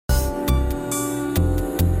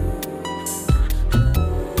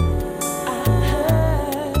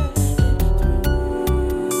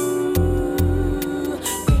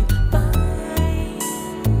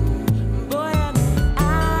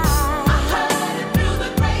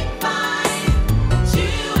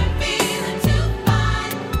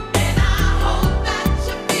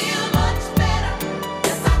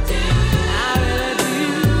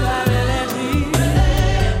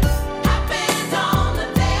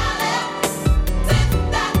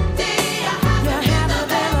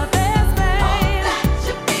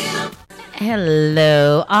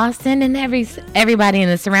Hello, Austin and everybody in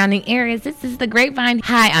the surrounding areas. This is the Grapevine.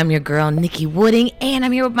 Hi, I'm your girl, Nikki Wooding, and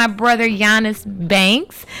I'm here with my brother, Giannis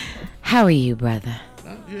Banks. How are you, brother?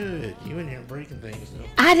 I'm good. You in here breaking things, though.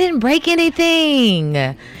 I didn't break anything.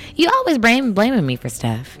 You always blaming me for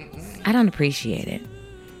stuff. I don't appreciate it.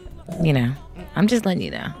 You know, I'm just letting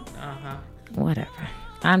you know. Whatever.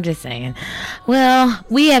 I'm just saying. Well,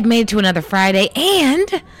 we have made it to another Friday,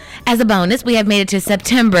 and as a bonus, we have made it to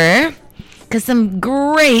September, because some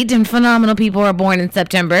great and phenomenal people are born in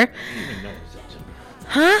September. You didn't even know it was September.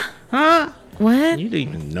 Huh? What? You didn't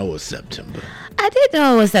even know it was September. I did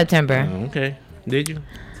know it was September. Oh, okay. Did you?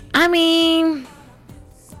 I mean,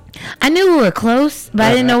 I knew we were close, but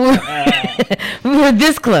I didn't know we were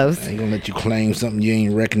this close. I ain't gonna let you claim something you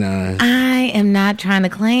ain't recognize. I am not trying to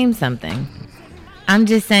claim something. I'm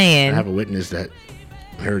just saying. I have a witness that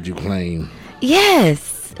heard you claim.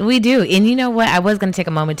 Yes, we do. And you know what? I was going to take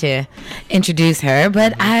a moment to introduce her,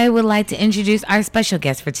 but I would like to introduce our special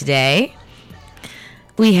guest for today.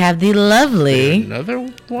 We have the lovely... Another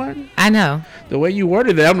one? I know. The way you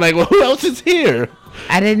worded that, I'm like, well, who else is here?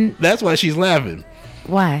 I didn't... That's why she's laughing.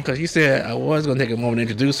 Why? Because you said I was going to take a moment to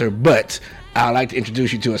introduce her, but I'd like to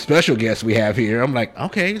introduce you to a special guest we have here. I'm like,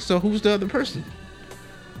 okay, so who's the other person?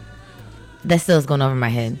 That still is going over my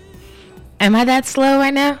head. Am I that slow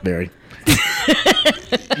right now? Barry.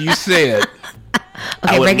 You said.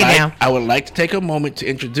 Okay, break it down. I would like to take a moment to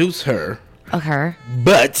introduce her. Okay.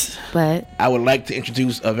 But I would like to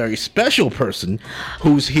introduce a very special person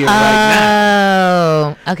who's here right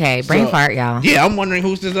now. Oh, okay. Brain fart, y'all. Yeah, I'm wondering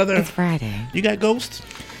who's this other. It's Friday. You got ghosts?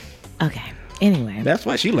 Okay. Anyway. That's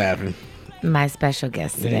why she laughing. My special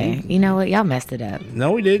guest today. You know what? Y'all messed it up.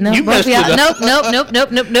 No, we didn't. No, you messed it up. Nope.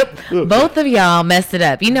 Both of y'all messed it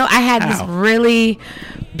up. You know, I had this really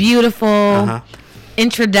beautiful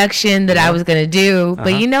introduction that I was going to do,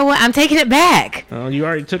 but you know what? I'm taking it back. Oh, you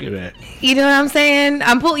already took it back. You know what I'm saying?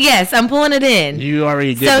 I'm pulling it in. You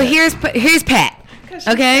already did. So that. here's Pat.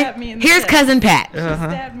 Okay, here's cousin Pat. She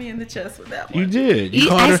stabbed me in the chest with that one. You did.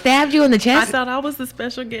 I stabbed you in the chest. I thought I was the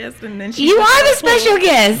special guest, and then she you are the special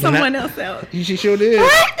guest. Someone else out. She sure did.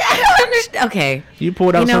 What? I don't understand. Okay, you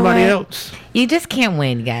pulled out somebody else. You just can't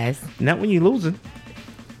win, guys. Not when you're losing.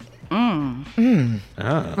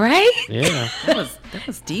 Right? Yeah. That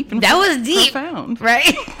was deep. And that was deep. Profound.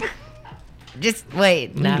 Right? Just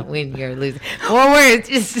wait. Not when you're losing. 4 words.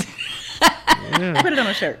 Just. Yeah. Put it on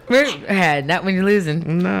a shirt. Not when you're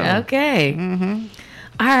losing. No. Okay. Mm-hmm.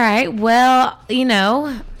 All right. Well, you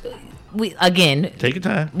know, take your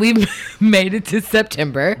time. We made it to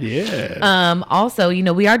September. Yeah. Also, you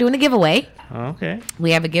know, we are doing a giveaway. Okay.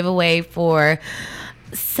 We have a giveaway for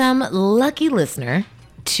some lucky listener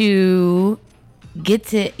to get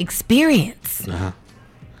to experience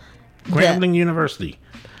Grambling University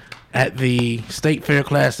at the State Fair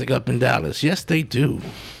Classic up in Dallas. Yes, they do.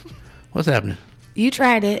 What's happening? You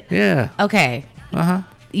tried it. Yeah. Okay.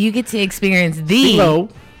 You get to experience the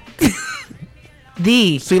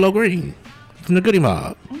CeeLo Green from the Goody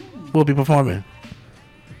Mob will be performing.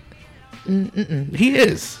 He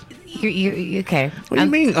is. You okay? What do you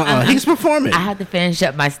mean? He's performing. I had to finish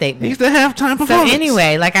up my statement. He's the halftime performance. So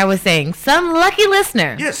anyway, like I was saying, some lucky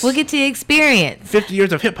listener will get to experience 50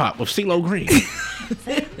 years of hip hop with CeeLo Green.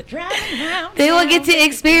 They will get to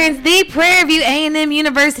experience the Prairie View A&M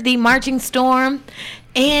University marching storm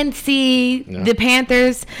and see the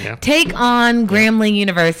Panthers take on Grambling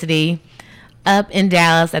University up in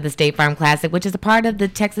Dallas at the State Farm Classic, which is a part of the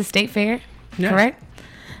Texas State Fair. Correct?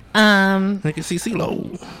 They can see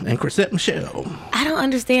CeeLo and Chrisette Michelle. I don't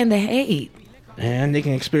understand the hate. And they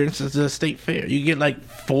can experience the State Fair. You get like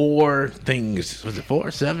 4 things. Was it 4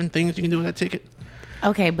 or 7 things you can do with that ticket?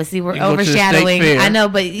 Okay, but see, we're overshadowing. I know,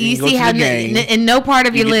 but you see how in no part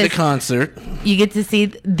of your list, the concert, you get to see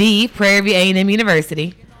the Prairie View A&M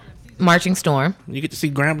University marching storm. You get to see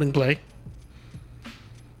Grambling play.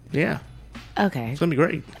 Yeah. Okay. It's gonna be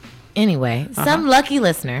great. Anyway, some lucky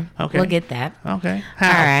listener will get that. Okay. How?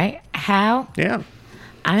 All right. How? Yeah.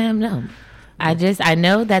 I don't know. I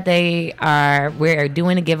know that we're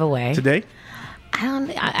doing a giveaway today.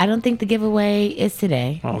 I don't think the giveaway is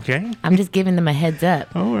today. Okay. I'm just giving them a heads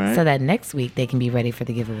up. All right. So that next week they can be ready for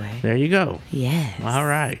the giveaway. There you go. Yes. All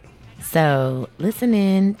right. So listen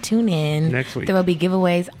in, tune in. Next week. There will be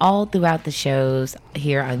giveaways all throughout the shows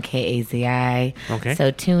here on KAZI. Okay.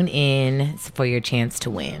 So tune in for your chance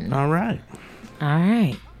to win. All right. All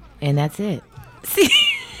right. And that's it. See?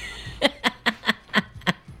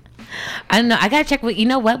 I don't know. I got to check. You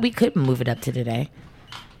know what? We could move it up to today.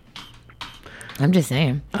 I'm just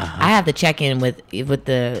saying. I have to check in with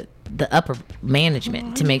the the upper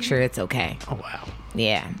management to make sure it's okay. Oh wow.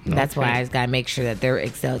 Yeah, that's why I just gotta make sure that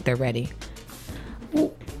they're ready.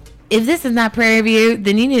 If this is not Prairie View,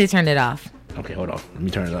 then you need to turn it off. Okay, hold on. Let me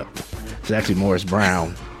turn it up. It's actually Morris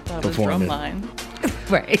Brown performing.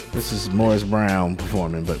 Right. This is Morris Brown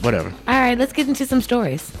performing, but whatever. All right, let's get into some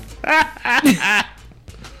stories. Yeah,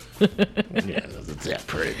 that's that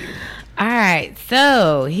Prairie View. All right,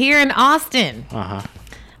 so here in Austin,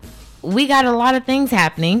 we got a lot of things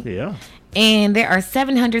happening. Yeah. And there are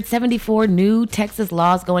 774 new Texas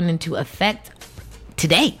laws going into effect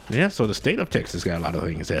today. Yeah, so the state of Texas got a lot of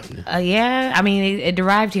things happening. Yeah, I mean, it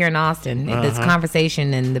derived here in Austin. This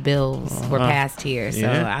conversation and the bills were passed here, so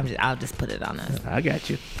I'll just put it on us. I got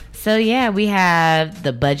you. So, yeah, we have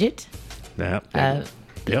the budget. Yep.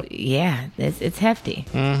 Yeah, it's hefty.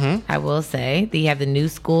 I will say. You have the new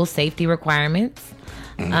school safety requirements.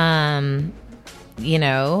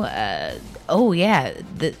 Oh, yeah.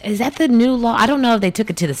 Is that the new law? I don't know if they took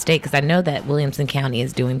it to the state because I know that Williamson County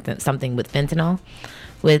is doing something with fentanyl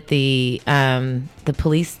with the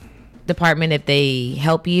police department. If they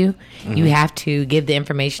help you, you have to give the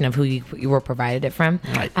information of who you were provided it from.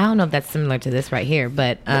 Right. I don't know if that's similar to this right here,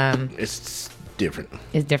 but it's different.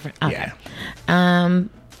 It's different. Okay. Yeah.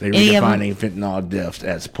 They're redefining fentanyl deaths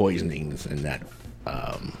as poisonings, and that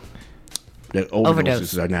the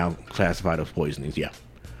overdoses are now classified as poisonings. Yeah.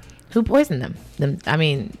 Who poisoned them? I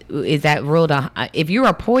mean, is that ruled? If you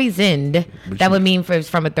are poisoned, that would mean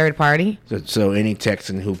from a third party? So any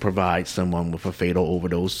Texan who provides someone with a fatal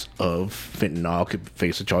overdose of fentanyl could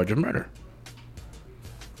face a charge of murder.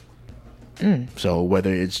 So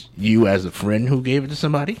whether it's you as a friend who gave it to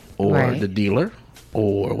somebody, or the dealer,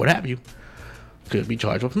 or what have you, could be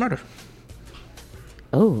charged with murder.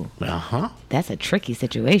 Oh. That's a tricky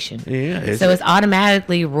situation. Yeah. So it's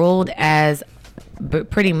automatically ruled as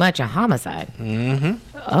pretty much a homicide.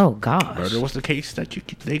 Oh gosh. Murder was the case that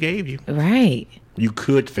they gave you. Right. You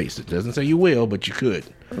could face it. Doesn't say you will, but you could.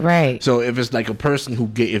 Right. So if it's like a person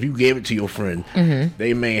if you gave it to your friend,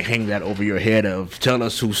 they may hang that over your head of tell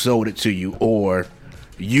us who sold it to you, or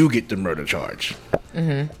you get the murder charge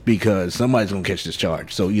because somebody's gonna catch this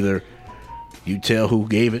charge. So either you tell who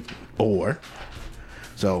gave it, or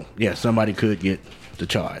somebody could get the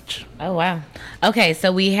charge. Oh wow. Okay,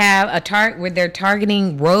 so we have where they're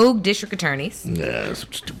targeting rogue district attorneys. Yeah, that's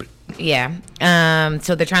stupid. Yeah.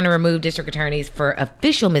 So they're trying to remove district attorneys for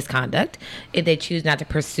official misconduct if they choose not to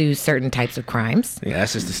pursue certain types of crimes. Yeah,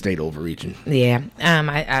 that's just the state overreaching. Yeah.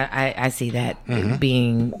 I see that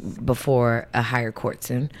being before a higher court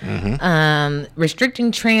soon.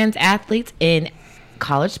 Restricting trans athletes in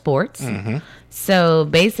college sports. So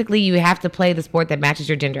basically, you have to play the sport that matches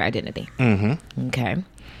your gender identity. Okay.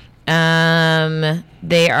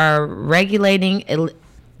 They are regulating.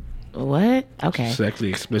 What? Okay. Sexually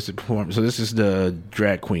explicit performance. So this is the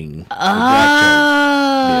drag queen.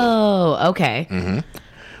 Okay.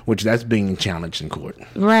 Which that's being challenged in court.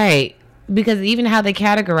 Right. Because even how they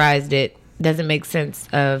categorized it doesn't make sense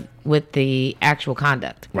with the actual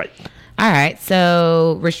conduct. Right. All right.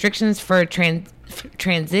 So restrictions for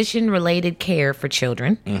transition-related care for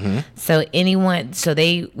children. So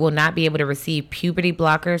they will not be able to receive puberty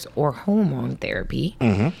blockers or hormone therapy,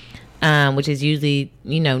 which is usually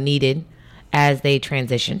needed as they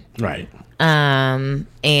transition. Right. And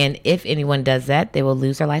if anyone does that, they will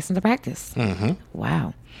lose their license to practice.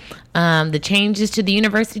 Wow. The changes to the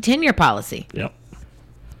university tenure policy. Yep.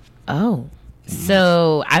 Oh,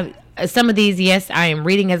 so some of these, yes, I am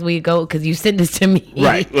reading as we go because you sent this to me.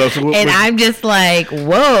 Right. Well, and I'm just like,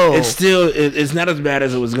 whoa. It's not as bad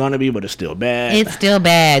as it was going to be, but it's still bad. It's still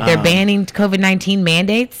bad. They're banning COVID-19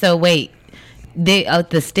 mandates. So wait,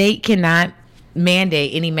 the state cannot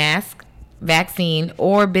mandate any mask, vaccine,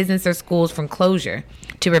 or business or schools from closure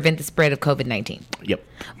to prevent the spread of COVID-19. Yep.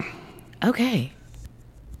 Okay.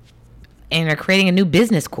 And they're creating a new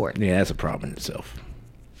business court. Yeah, that's a problem in itself.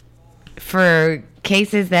 For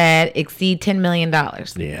cases that exceed $10 million.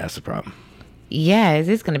 Yeah, that's a problem. Yeah, is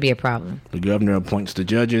this going to be a problem? The governor appoints the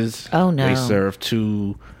judges. Oh, no. They serve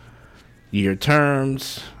 2-year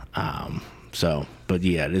terms. But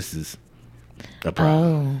yeah, this is a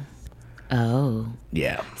problem. Oh.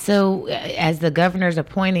 Yeah. So as the governor's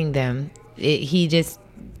appointing them, he just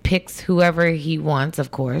picks whoever he wants,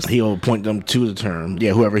 of course. He'll appoint them to the term.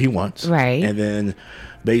 Yeah, whoever he wants. Right. And then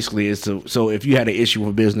basically it's so if you had an issue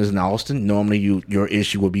with business in Austin, normally your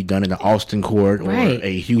issue would be done in the Austin court or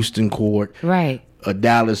a Houston court. Right. A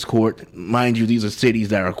Dallas court. Mind you, these are cities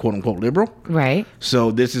that are quote unquote liberal. Right.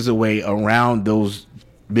 So this is a way around those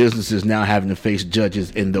businesses now having to face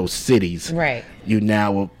judges in those cities. Right.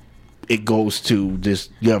 It goes to this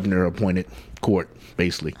governor appointed court,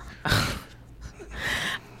 basically.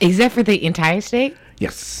 Except for the entire state?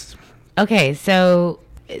 Yes. Okay, so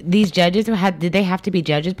these judges, did they have to be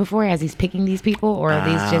judges before as he's picking these people? Or are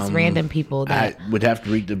these just random people that... I would have to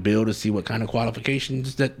read the bill to see what kind of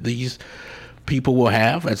qualifications that these people will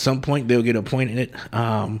have. At some point, they'll get appointed.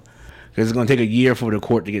 Because it's going to take a year for the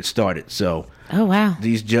court to get started. So... Oh, wow.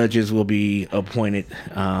 These judges will be appointed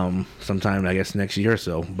sometime, I guess, next year or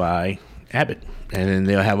so by Abbott. And then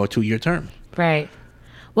they'll have a 2-year term. Right.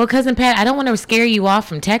 Well, Cousin Pat, I don't want to scare you off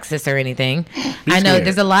from Texas or anything. I know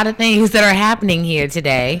there's a lot of things that are happening here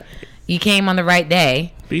today. You came on the right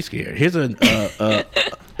day. Be scared. Here's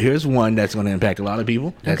here's one that's going to impact a lot of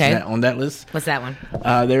people. That's on that list. What's that one?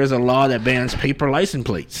 There is a law that bans paper license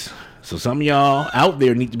plates. So some of y'all out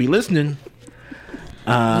there need to be listening.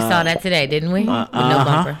 We saw that today, didn't we? With no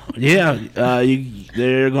bumper. Yeah,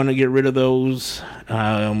 they're going to get rid of those.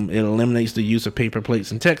 It eliminates the use of paper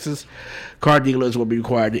plates in Texas. Car dealers will be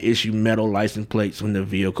required to issue metal license plates when the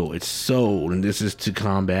vehicle is sold, and this is to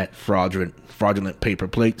combat fraudulent paper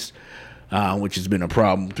plates, which has been a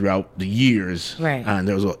problem throughout the years. Right. And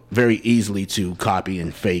those are very easily to copy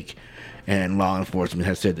and fake. And law enforcement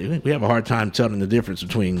has said that we have a hard time telling the difference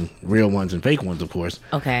between real ones and fake ones, of course.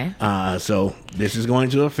 Okay. So this is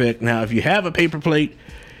going to affect. Now, if you have a paper plate,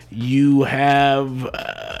 you have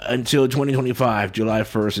until 2025, July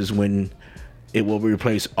 1st is when it will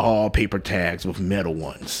replace all paper tags with metal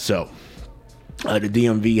ones. So the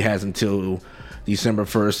DMV has until December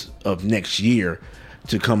 1st of next year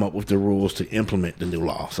to come up with the rules to implement the new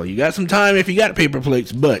law. So you got some time if you got paper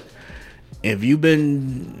plates, but if you've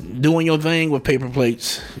been doing your thing with paper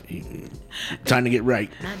plates, time to get right.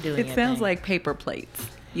 Not doing It sounds like paper plates.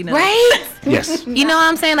 You know? Right? Yes. You know what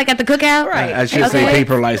I'm saying? Like at the cookout? Right. I should say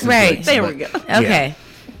paper license plates. There we go. Okay.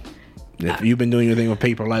 Yeah. If you've been doing your thing with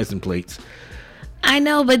paper license plates. I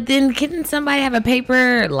know, but then couldn't somebody have a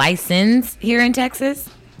paper license here in Texas?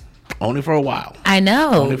 Only for a while. I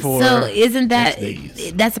know. Only for so isn't that,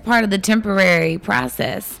 days. that's a part of the temporary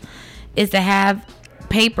process, is to have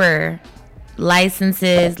paper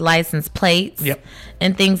licenses, license plates,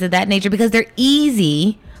 and things of that nature, because they're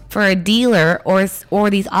easy for a dealer or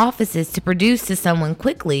these offices to produce to someone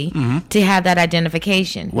quickly to have that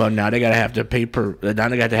identification. Well, now they gotta have the paper. Now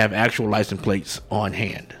they got to have actual license plates on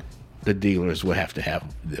hand. The dealers will have to have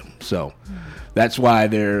them. So that's why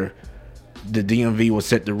the DMV will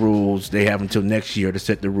set the rules. They have until next year to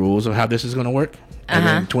set the rules of how this is going to work. And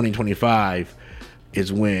then 2025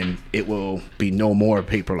 is when it will be no more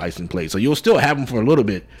paper license plates. So you'll still have them for a little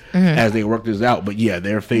bit as they work this out. But yeah,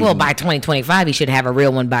 they're phasing. Well, by 2025, you should have a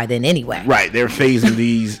real one by then anyway. Right. They're phasing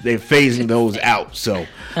these. They're phasing those out. So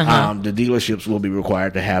the dealerships will be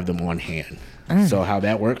required to have them on hand. So how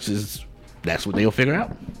that works is that's what they'll figure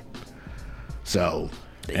out. So.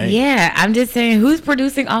 Hey. Yeah, I'm just saying, who's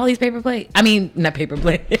producing all these paper plates? I mean, not paper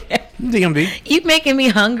plates. DMV. You making me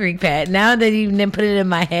hungry, Pat. Now that you didn't put it in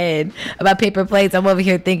my head about paper plates, I'm over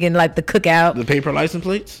here thinking like the cookout. The paper license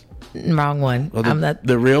plates? Wrong one. Well, I'm not.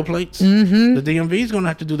 The real plates? The DMV is going to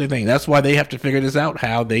have to do their thing. That's why they have to figure this out,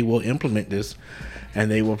 how they will implement this. And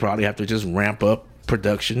they will probably have to just ramp up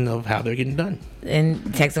production of how they're getting done. And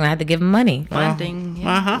Texas going to have to give them money. Funding.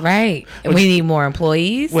 Yeah. Right. And we need more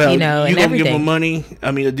employees, well, you know, and you're going to everything. give them money.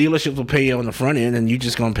 I mean, the dealerships will pay you on the front end, and you're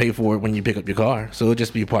just going to pay for it when you pick up your car. So it'll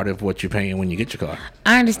just be part of what you're paying when you get your car.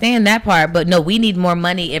 I understand that part, but no, we need more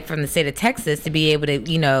money from the state of Texas to be able to,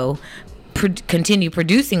 you know, continue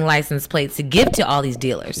producing license plates to give to all these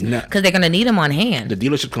dealers, because they're going to need them on hand. The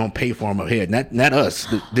dealership's going to pay for them up ahead, not us.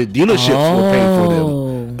 The dealerships will pay for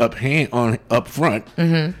them up front,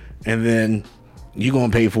 and then you're going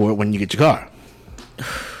to pay for it when you get your car.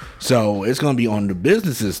 So it's going to be on the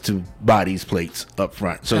businesses to buy these plates up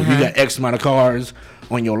front. So if you got X amount of cars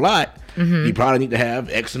on your lot, you probably need to have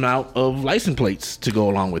X amount of license plates to go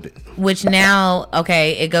along with it. Which now,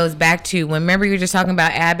 okay, it goes back to remember you were just talking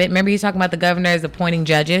about Abbott. Remember you were talking about the governors appointing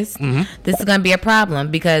judges? This is going to be a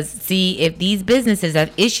problem because, see, if these businesses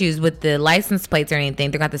have issues with the license plates or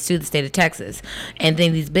anything, they're going to have to sue the state of Texas. And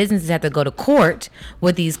then these businesses have to go to court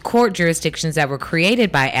with these court jurisdictions that were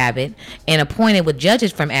created by Abbott and appointed with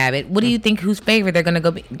judges from Abbott. What do you think whose favor they're going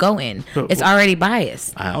to go in? It's already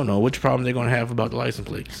biased. I don't know. Which problem they're going to have about the license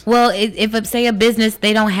plates? Well, if say a business,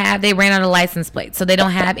 they ran out of license plates, so they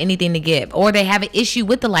don't have anything to give, or they have an issue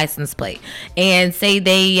with the license plate, and say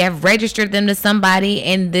they have registered them to somebody,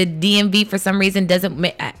 and the DMV for some reason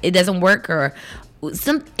doesn't work, or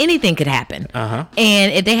anything could happen.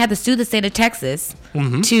 And if they have to sue the state of Texas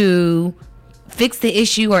to fix the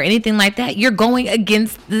issue or anything like that, you're going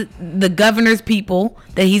against the governor's people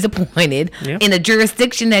that he's appointed in a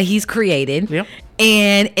jurisdiction that he's created.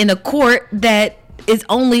 and in a court that is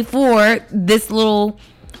only for this little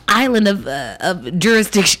island of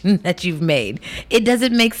jurisdiction that you've made. It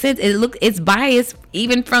doesn't make sense. It's biased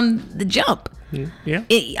even from the jump. Yeah.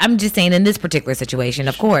 I'm just saying in this particular situation,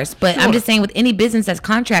 of course, but sure. I'm just saying with any business that's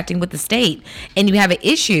contracting with the state and you have an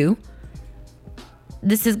issue,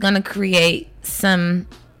 this is going to create some.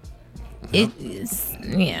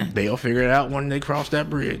 Yeah. They'll figure it out when they cross that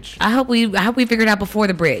bridge. I hope we figure it out before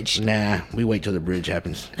the bridge. Nah, we wait till the bridge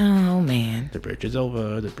happens. Oh man. The bridge is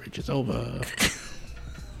over. The bridge is over.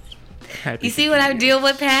 You see what I deal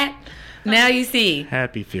with, Pat? Now you see.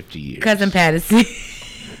 Happy 50 years. Cousin Pat is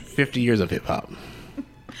 50 years of hip hop.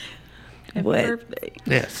 Happy birthday.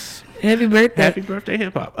 Yes. Happy birthday. Happy birthday,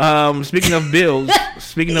 hip hop. Speaking of bills,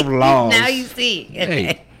 speaking of laws. Now you see.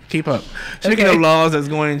 Hey, keep up. Speaking of laws that's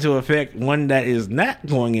going into effect, one that is not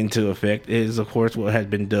going into effect is, of course, what has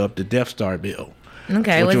been dubbed the Death Star bill.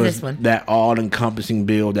 Okay, what's this one? That all-encompassing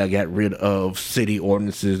bill that got rid of city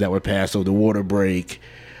ordinances that were passed, so the water break,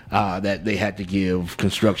 that they had to give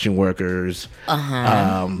construction workers,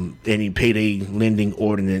 any payday lending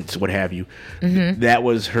ordinance, what have you. Mm-hmm. That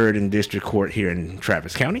was heard in district court here in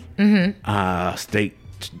Travis County. Mm-hmm. State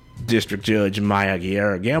District Judge Maya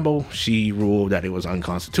Guerra-Gamble, she ruled that it was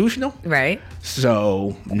unconstitutional. Right.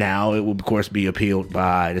 So now it will, of course, be appealed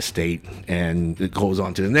by the state, and it goes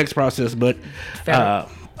on to the next process. But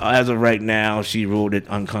as of right now, she ruled it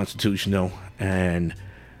unconstitutional, and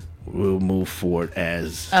we'll move forward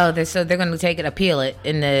as... so they're going to take it, appeal it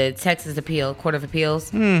in the Texas Court of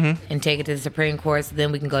Appeals, and take it to the Supreme Court, so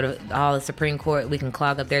then we can go to all the Supreme Court, we can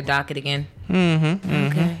clog up their docket again.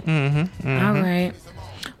 Okay. All right.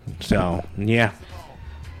 So, yeah.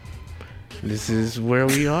 This is where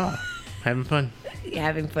we are. Having fun.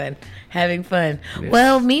 Having fun. Yes.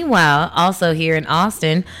 Well, meanwhile, also here in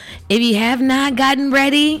Austin, if you have not gotten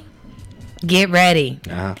ready... Get ready.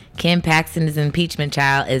 Ken Paxton's impeachment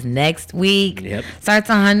trial is next week. Yep. Starts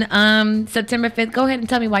on September 5th. Go ahead and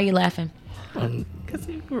tell me why you're laughing. Because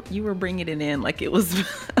you were bringing it in like it was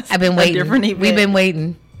I've been waiting. Different event. We've been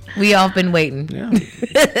waiting. We all been waiting. Yeah.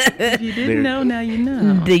 If you didn't know, now you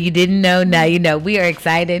know. You didn't know, now you know. We are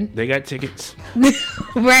excited. They got tickets.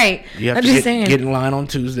 Right. You have I'm to just saying. get in line on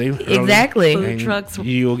Tuesday. Exactly. Food trucks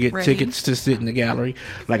you'll get ready. tickets to sit in the gallery.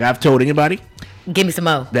 Like I've told anybody. Give me some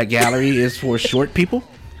more. That gallery is for short people.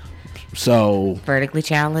 So vertically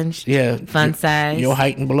challenged. Yeah. Fun size. Your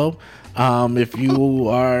height and below. If you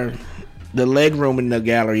are, the leg room in the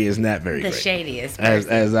gallery is not very the great. Shadiest.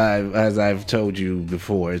 As I've told you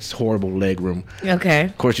before, it's horrible leg room. Okay.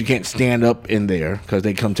 Of course, you can't stand up in there because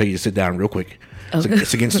they come tell you to sit down real quick.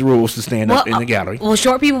 It's against the rules to stand up in the gallery. Well,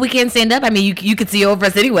 short people, we can't stand up. I mean, you could see over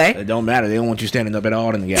us anyway. It don't matter. They don't want you standing up at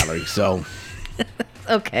all in the gallery. So.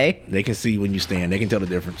 Okay. They can see when you stand. They can tell the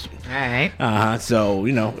difference. All right. So,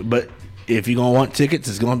 but if you're going to want tickets,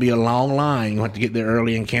 it's going to be a long line. You have to get there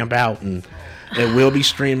early and camp out. And it will be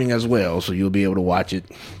streaming as well. So you'll be able to watch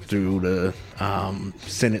it through the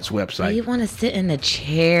Senate's website. You want to sit in a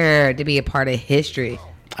chair to be a part of history.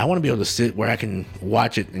 I want to be able to sit where I can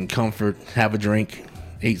watch it in comfort, have a drink,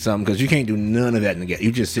 eat something. Because you can't do none of that in the gallery.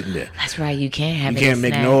 You're just sitting there. That's right. You can't have You can't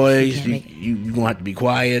make noise. You're going to have to be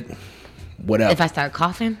quiet. Whatever. If I start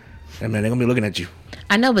coughing, I mean, they're gonna be looking at you.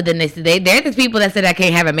 I know, but then they're the people that said I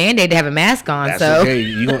can't have a mandate to have a mask on. That's so okay.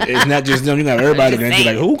 It's not just them. You got everybody looking at you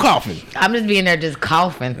like, who coughing? I'm just being there, just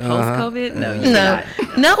coughing. Post-COVID?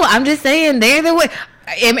 No. I'm just saying they're the way.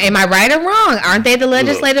 Am I right or wrong? Aren't they the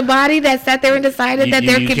legislative body that sat there and decided that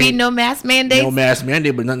there could be no mask mandates? No mask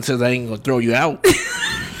mandate, but nothing says I ain't gonna throw you out.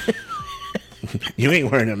 You ain't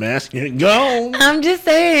wearing a mask. You go. I'm just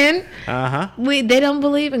saying. They don't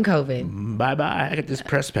believe in COVID. Bye. I got this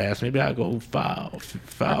press pass. Maybe I'll go file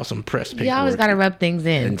some press paperwork. You always gotta rub things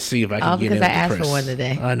in and see if I can get in because I asked for one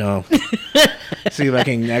today. I know. See if I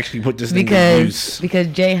can actually put this thing to use. Because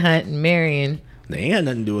Jay Hunt and Marion, they ain't had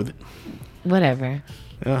nothing to do with it. Whatever.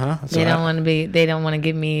 So they don't want to be. They don't want to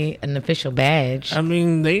give me an official badge. I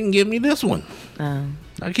mean, they didn't give me this one.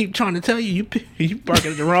 I keep trying to tell you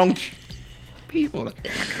barking at the wrong people.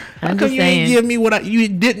 How come you ain't give me what you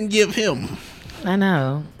didn't give him? I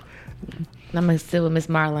know. I'm gonna sit with Miss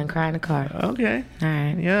Marla and cry in the car. Okay. All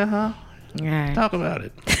right. Yeah. All right. Talk about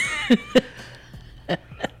it.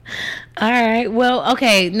 All right. Well,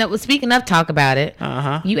 okay. No. Speaking of talk about it,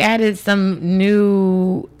 you added some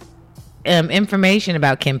new information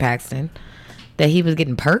about Ken Paxton. That he was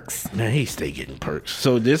getting perks? Nah, he stay getting perks.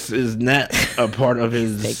 So this is not a part of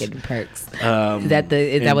his... Stay getting perks. Is that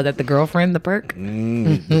the girlfriend, the perk?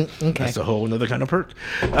 Okay. That's a whole other kind of perk.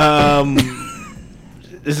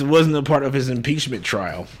 This wasn't a part of his impeachment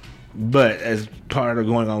trial, but as part of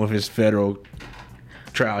going on with his federal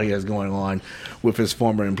trial he has going on with his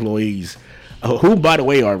former employees, who, by the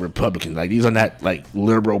way, are Republicans. Like, these are not like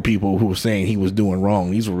liberal people who were saying he was doing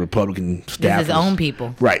wrong. These were Republican staffers. This is his own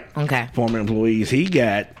people. Right. Okay. Former employees. He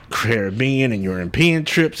got Caribbean and European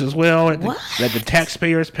trips as well that the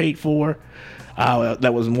taxpayers paid for.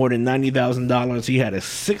 That was more than $90,000. He had a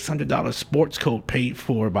 $600 sports coat paid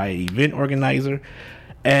for by an event organizer,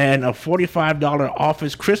 and a $45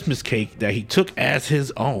 office Christmas cake that he took as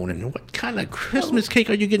his own. And what kind of Christmas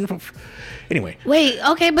cake are you getting from? Anyway. Wait,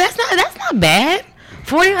 okay, but that's not bad.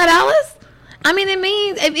 $45? I mean, it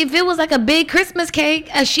means if it was like a big Christmas cake,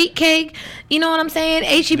 a sheet cake, you know what I'm saying?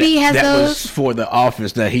 HEB has that those. That was for the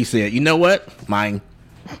office that he said, you know what? Mine.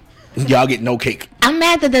 Y'all get no cake. I'm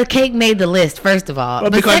mad that the cake made the list, first of all.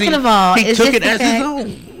 But second of all, he took it as his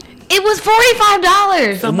own. It was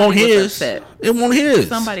 $45. It wasn't his. It wasn't his.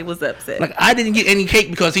 Somebody was upset. Like, I didn't get any cake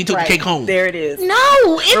because he took the cake home. There it is. No,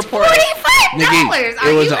 it's $45.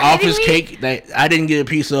 It was an office cake that I didn't get a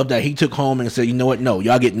piece of that he took home and said, you know what? No,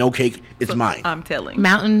 y'all get no cake. It's mine. I'm telling.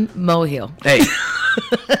 Mountain Molehill. Hey,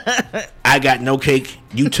 I got no cake.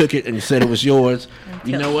 You took it and said it was yours.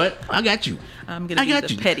 You know what? I got you. I'm going to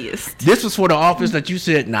be the pettiest. This was for the office that you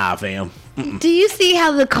said, nah, fam. Mm-mm. Do you see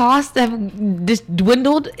how the cost have just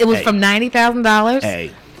dwindled? It was from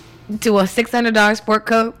 $90,000 to a $600 sport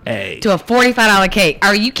coat to a $45 cake.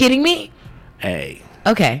 Are you kidding me? Hey.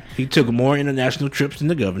 Okay. He took more international trips than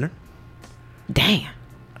the governor. Damn.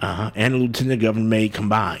 And the lieutenant governor made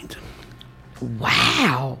combined.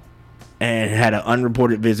 Wow. And had an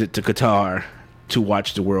unreported visit to Qatar to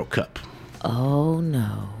watch the World Cup. Oh,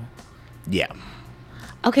 no. Yeah.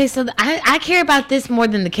 Okay, so I care about this more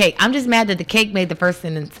than the cake. I'm just mad that the cake made the first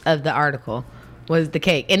sentence of the article was the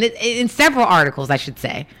cake. And in several articles, I should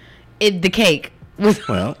say, the cake was...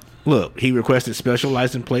 Well, look, he requested special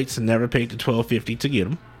license plates and never paid the $12.50 to get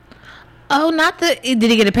them. Oh, not the... Did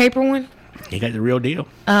he get a paper one? He got the real deal.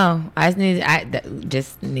 Oh, I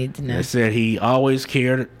just need to know. They said he always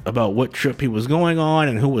cared about what trip he was going on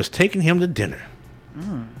and who was taking him to dinner.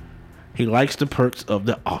 He likes the perks of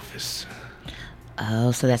the office.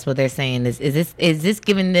 Oh, so that's what they're saying. Is this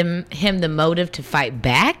giving him the motive to fight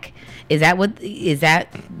back? Is that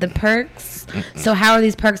the perks? So how are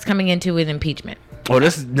these perks coming into an impeachment? Well,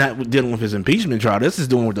 this is not dealing with his impeachment trial. This is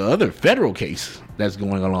dealing with the other federal case that's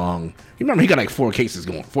going along. You remember he got like 4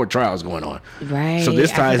 trials going on. Right. So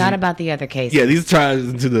this ties I forgot about the other case. Yeah, these ties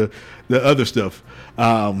into the other stuff.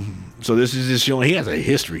 So this is just showing he has a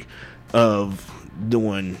history of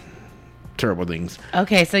doing terrible things.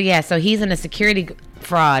 Okay, so he's in a security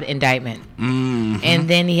fraud indictment. Mm-hmm. And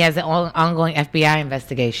then he has an ongoing FBI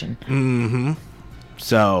investigation. Mm-hmm.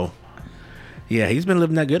 So, yeah, he's been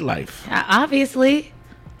living that good life. Obviously.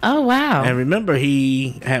 Oh, wow. And remember,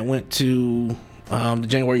 he had went to the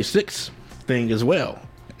January 6th thing as well.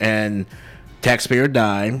 And taxpayer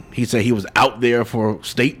dime. He said he was out there for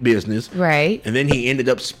state business. Right. And then he ended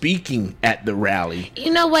up speaking at the rally.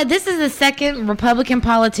 You know what? This is the second Republican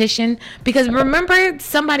politician, because remember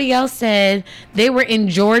somebody else said they were in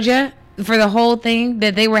Georgia for the whole thing,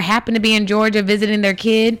 that they happened to be in Georgia visiting their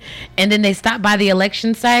kid, and then they stopped by the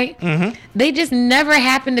election site. Mm-hmm. They just never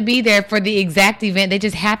happened to be there for the exact event. They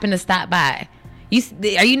just happened to stop by.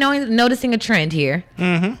 Are you noticing a trend here?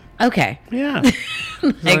 Mm-hmm. Okay. Yeah.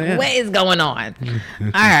 What is going on?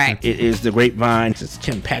 All right. It is the Grapevine. It's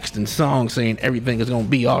Ken Paxton's song saying everything is going to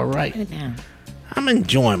be all right. Turn it down. I'm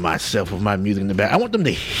enjoying myself with my music in the back. I want them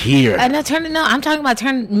to hear. No, I'm talking about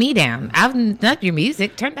turn me down. Not your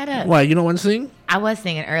music. Turn that up. Why, you don't want to sing? I was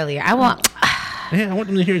singing earlier. I want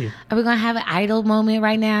them to hear you. Are we going to have an idol moment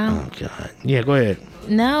right now? Oh, God. Yeah, go ahead.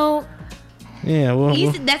 No. Yeah, well,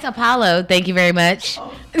 that's Apollo. Thank you very much.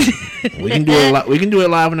 We can do it. We can do it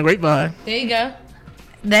live on the Grapevine. There you go.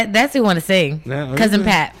 That's who want to sing. Yeah, Cousin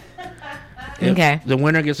Pat. Yep. Okay. The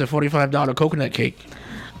winner gets a $45 coconut cake.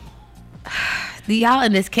 Y'all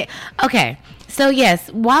in this cake. Okay. So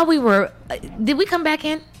yes, while we were, did we come back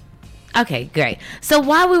in? Okay, great. So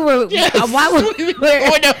while we were,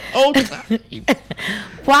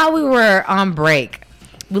 while we were on break,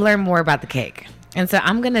 we learned more about the cake, and so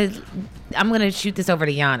I'm gonna shoot this over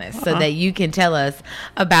to Giannis so that you can tell us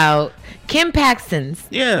about Ken Paxton's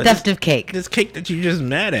theft of cake. This cake that you just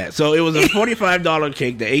mad at. So it was a $45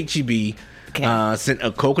 cake. The HEB sent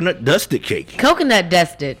a coconut dusted cake. Coconut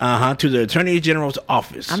dusted. To the Attorney General's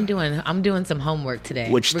office. I'm doing some homework today.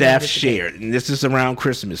 Which staff shared. And this is around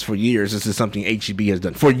Christmas. For years, this is something HEB has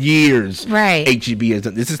done. For years, right? HEB has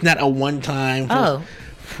done. This is not a one-time.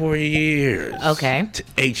 For years. Okay.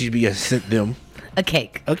 HEB has sent them a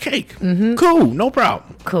cake. Mm-hmm. Cool. No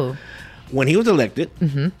problem. Cool. when he was elected,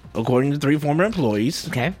 according to 3 former employees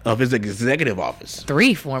of his executive office.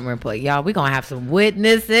 3 former employees. Y'all, we're going to have some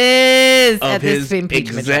witnesses of at his this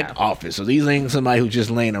impeachment exec trial. office. So these ain't somebody who's just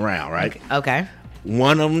laying around, right? Okay.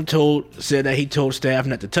 One of them said that he told staff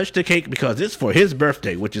not to touch the cake because it's for his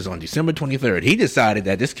birthday, which is on December 23rd. He decided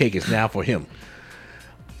that this cake is now for him.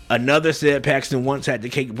 Another said Paxton once had the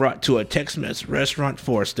cake brought to a Tex-Mex restaurant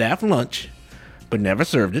for a staff lunch, but never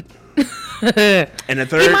served it. And the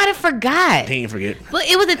third, He might have forgot. he didn't forget. But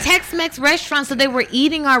it was a Tex-Mex restaurant, so they were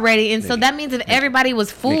eating already, and so that means if everybody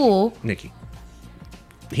was full. Nikki,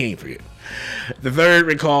 he ain't forget. The third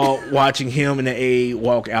recalled watching him and the aide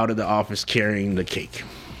walk out of the office carrying the cake.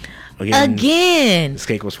 Again. This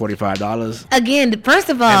cake was $45. Again, first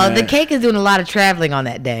of all, And, the cake is doing a lot of traveling on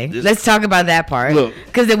that day. Let's talk about that part. Look.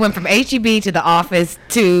 Because it went from HEB to the office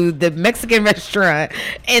to the Mexican restaurant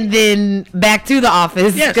and then back to the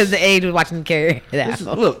office Yes. because the aide was watching them carry it out.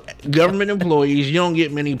 Look, government employees, you don't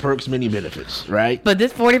get many perks, many benefits, right? But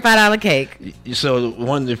this $45 cake. So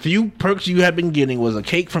one of the few perks you have been getting was a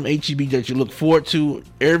cake from HEB that you look forward to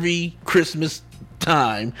every Christmas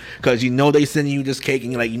time because you know they send you this cake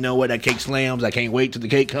and you're like, you know what, that cake slams. I can't wait till the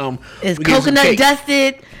cake come. It's We get some coconut cake.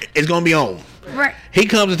 dusted. It's gonna be on. Right. He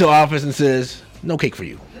comes into the office and says, "No cake for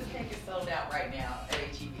you." This cake is sold out right now at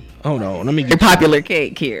HEB. Oh no, let me A get popular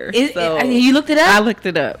cake here. You looked it I up? looked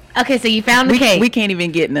it up. Okay, so you found the cake. We can't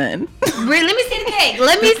even get none. Let me see the cake.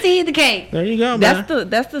 Let me see the cake. There you go, man.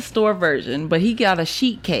 That's the store version, but he got a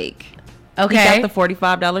sheet cake. Okay. He got the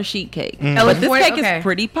 $45 sheet cake. Oh, But it's this 40 cake okay. is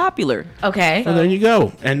pretty popular. Okay. So there you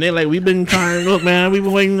go. And they're like, we've been trying. Look, man, we've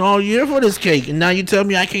been waiting all year for this cake, and now you tell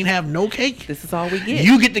me I can't have no cake. This is all we get.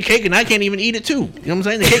 You get the cake, and I can't even eat it too. You know what I'm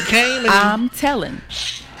saying? The cake came, and I'm telling.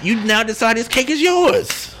 you now decide this cake is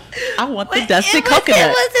yours. I want the But dusted coconut. It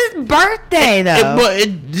was his birthday, though.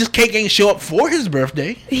 This cake ain't show up for his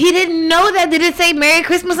birthday. He didn't know that. Did it say Merry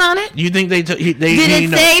Christmas on it? You think they Did it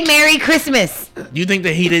say Merry Christmas? You think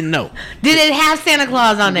that he didn't know? Did it have Santa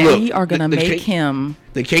Claus on there? Look, We are gonna the make cake- him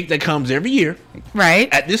The cake that comes every year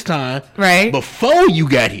Right. at this time, Right. before you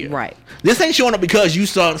got here. right. This ain't showing up because you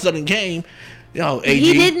saw something came. Yo, AG.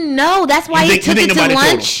 He didn't know. That's why he took it to nobody told him?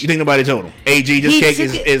 lunch. You think nobody told him? AG, this He cake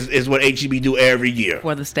took is what HEB do every year.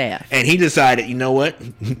 For the staff. And he decided, you know what?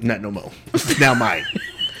 Not no more. It's now mine.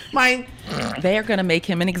 Mine. They are gonna make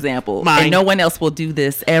him an example, Mine. and no one else will do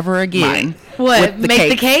this ever again. Mine. What? with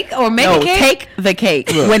Make the cake or make no, the cake? take the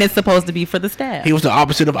cake Look. when it's supposed to be for the staff. He was the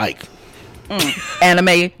opposite of Ike.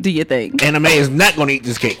 Anime, do your thing. Anime is not going to eat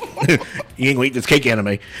this cake. You ain't going to eat this cake,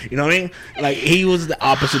 Anime. You know what I mean? Like, he was the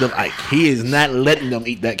opposite of Ike. He is not letting them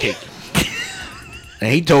eat that cake.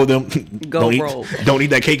 And he told them, Go roll. Don't eat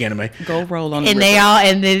that cake, Anime. Go roll on the And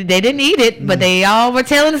river. they didn't eat it, but they all were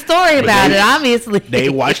telling the story about they- it. Obviously, They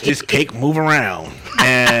watched this cake move around,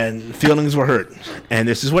 and feelings were hurt. And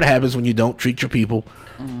this is what happens when you don't treat your people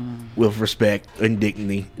with respect and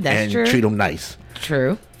dignity That's and true. treat them nice.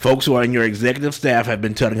 True. Folks who are in your executive staff have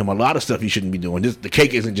been telling him a lot of stuff you shouldn't be doing. The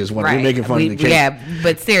cake isn't just one. We're making fun of the cake. Yeah,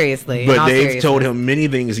 but seriously. in But all they've seriousness. told him many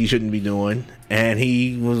things he shouldn't be doing, and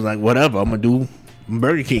he was like, "Whatever, I'm gonna do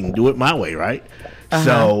Burger King, do it my way, right?"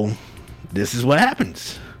 So this is what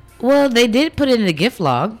happens. Well, they did put it in the gift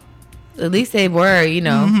log. At least they were, you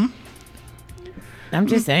know. I'm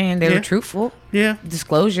just saying they Yeah. were truthful. Yeah,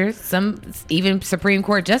 Disclosures. Some even Supreme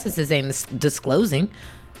Court justices ain't disclosing.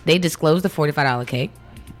 They disclosed the $45 cake.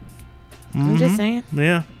 I'm just saying.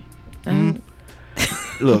 yeah.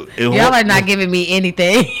 Look, Y'all are not giving me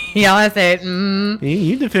anything. Y'all are saying,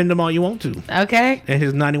 You defend him all you want to, okay. and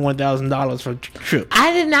his $91,000 for trip.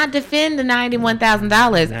 I did not defend the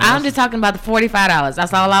 $91,000. I'm just talking about the $45.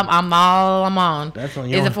 That's all I'm on. That's on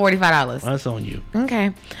Is you. the $45. That's on you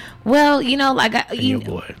Okay. Well, you know, like and your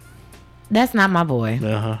boy. that's not my boy.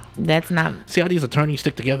 Uh huh. That's not. See how these attorneys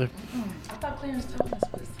stick together? I thought Clarence Thomas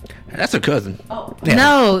was. That's a cousin. Oh, Yeah.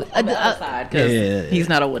 No, outside because Yeah. he's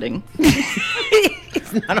not a Wooding.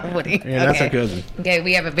 it's not a Woody. Yeah, that's okay. a cousin. Okay,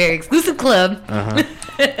 we have a very exclusive club. Well,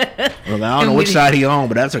 I don't know which side he on,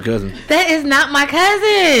 but that's her cousin. That is not my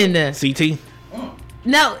cousin. CT.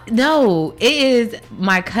 No, it is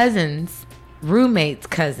my cousin's roommate's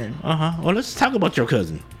cousin. Well, let's talk about your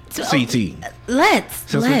cousin, So- CT. Let's.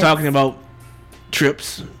 Since we're talking about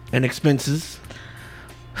trips and expenses.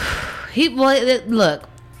 Look,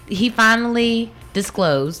 he finally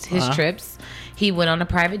disclosed his Uh-huh. trips. He went on a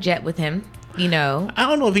private jet with him. You know, I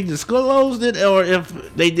don't know if he disclosed it or if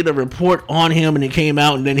they did a report on him and it came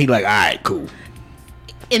out and then he like, all right, cool.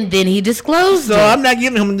 and then he disclosed. So it. I'm not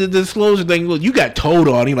giving him the disclosure thing. Look, you got told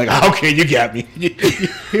on. He's like, okay, you got me.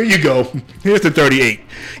 Here you go. Here's the 38.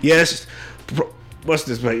 Yes, what's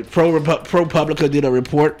this? Right? ProPublica did a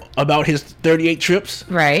report about his 38 trips,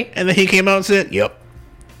 Right. and then he came out and said, "Yep,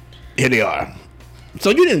 here they are." So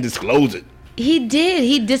you didn't disclose it. He did.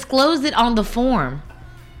 He disclosed it on the form.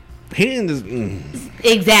 He didn't.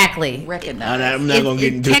 Exactly. Recognize. I'm not gonna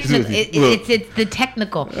get into It's the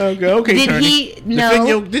technical. Okay. Did Tony. he?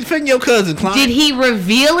 No. Defend your cousin, client. Did he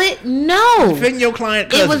reveal it? No. Defend your client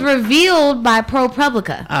cousin. It was revealed by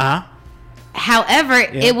ProPublica. However,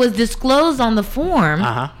 it was disclosed on the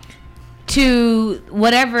form to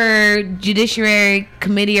whatever judiciary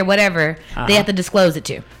committee or whatever they have to disclose it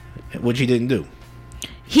to. Which he didn't do.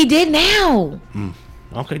 He did now.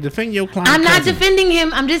 Okay, defend your client. I'm not cousin. defending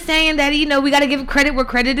him. I'm just saying that we got to give credit where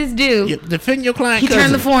credit is due. Yeah, defend your client. He cousin.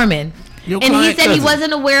 turned the form in, Your and he client said he cousin.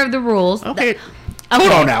 wasn't aware of the rules. Okay.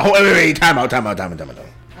 Hold on now. Wait. Time out.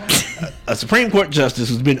 A Supreme Court justice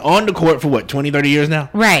who's been on the court for what, 20, 30 years now?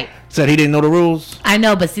 Right. Said he didn't know the rules. I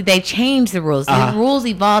know, but see, they changed the rules. The rules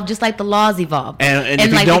evolve just like the laws evolve. And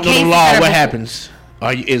if you don't know the law, what happens?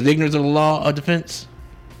 Is ignorance of the law a defense?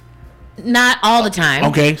 Not all the time.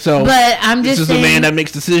 Okay, so but I'm just this is saying, a man that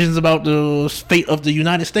makes decisions about the fate of the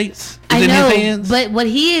United States. I in know, his hands? but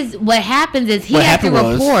what happens is he has to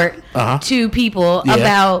report to people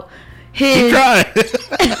about his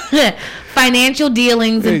financial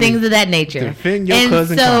dealings and things of that nature. Defend your and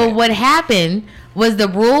cousin so client. what happened was the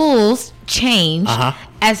rules changed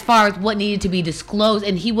as far as what needed to be disclosed,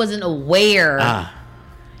 and he wasn't aware.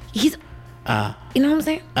 He's, you know what I'm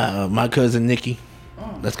saying? My cousin Nikki.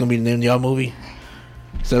 That's gonna be the name of y'all movie.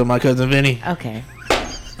 Instead of My Cousin Vinny. Okay.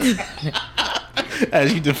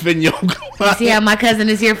 As you defend your client. See how my cousin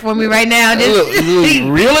is here for me right now? Look,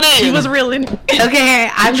 reel it in. He was reeling. Okay,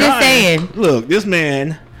 I'm just saying. Look, this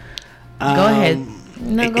man. Go ahead.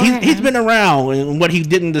 No, go ahead. He's been around, and what he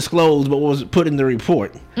didn't disclose, but what was put in the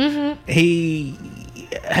report. He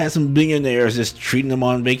has some billionaires just treating him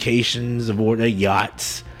on vacations aboard their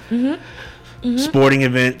yachts, sporting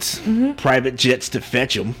events, private jets to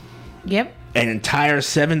fetch him. Yep. An entire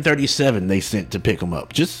 737 they sent to pick him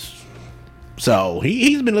up. So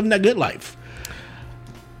he's been living that good life.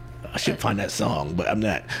 I should find that song, but I'm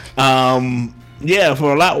not. Yeah,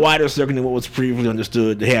 for a lot wider circle than what was previously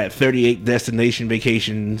understood. They had 38 destination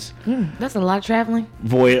vacations. That's a lot of traveling.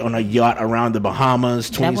 Voyage on a yacht around the Bahamas.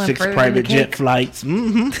 26 private jet flights.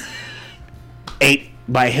 8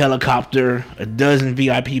 by helicopter. A dozen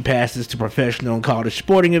VIP passes to professional and college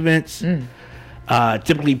sporting events.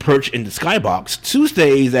 Typically perched in the skybox. 2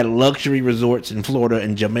 stays at luxury resorts in Florida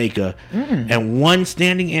and Jamaica. And 1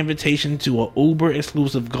 standing invitation to a Uber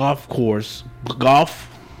exclusive golf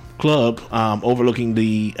club overlooking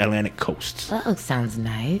the Atlantic coast. That sounds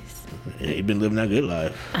nice. He's been living that good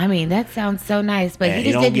life. I mean, that sounds so nice, but And he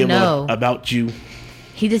just don't didn't give know. about you.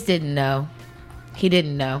 He just didn't know. He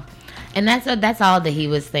didn't know. And that's all that he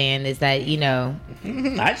was saying is that,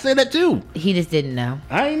 I'd say that too. he just didn't know.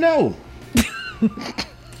 I know.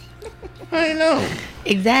 I know.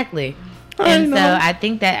 Exactly. I And know. so I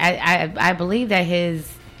think that I believe that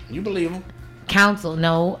his You believe him?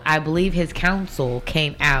 I believe his counsel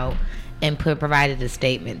came out and provided a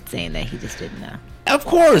statement saying that he just didn't know. Of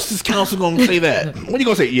course, his counsel gonna say that. What are you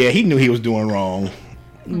gonna say? Yeah, he knew he was doing wrong,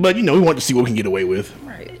 but he wanted to see what we can get away with.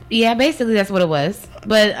 Yeah, basically that's what it was.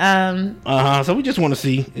 But So we just want to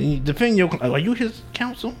see defend your. Are you his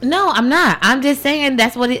counsel? no, I'm not. I'm just saying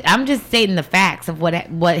that's what I'm just stating the facts of what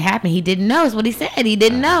happened. He didn't know is what he said. He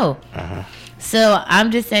didn't know. So I'm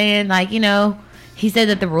just saying, he said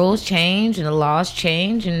that the rules change and the laws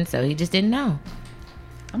change, and so he just didn't know.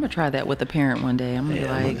 I'm gonna try that with a parent one day. I'm gonna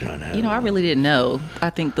I'm be gonna try like, that. I really didn't know.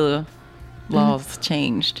 I think the laws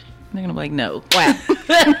changed. They're gonna be like, no. Wow.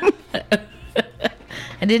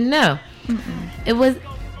 I didn't know. It was.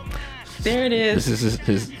 There it is. This is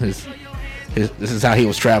this is how he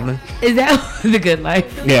was traveling. Is that the good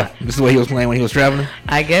life? Yeah, this is what he was playing when he was traveling.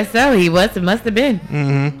 I guess so. He was. It must have been.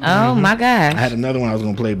 Oh my gosh. I had another one I was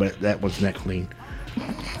gonna play, but that was not clean.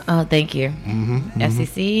 Oh, thank you.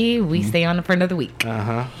 FCC, we stay on it for another week.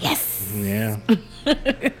 Yes. Yeah.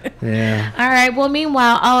 Yeah. All right. Well,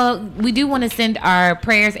 meanwhile, we do want to send our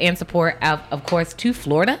prayers and support, of course, to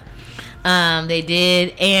Florida. They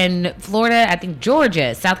did, and Florida, I think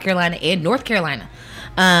Georgia, South Carolina, and North Carolina.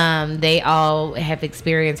 They all have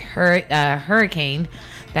experienced hurricane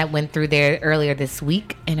that went through there earlier this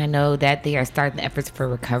week, and I know that they are starting the efforts for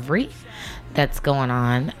recovery that's going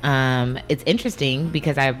on. It's interesting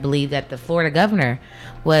because I believe that the Florida governor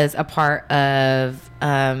was a part of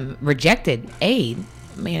rejected aid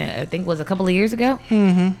I think it was a couple of years ago.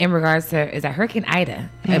 In regards to, is that Hurricane Ida?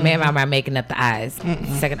 Am I making up the eyes?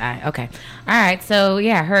 Second eye. Okay. All right. So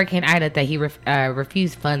yeah, Hurricane Ida, that he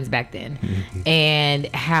refused funds back then, and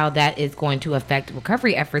how that is going to affect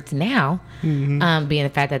recovery efforts now, being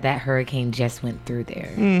the fact that hurricane just went through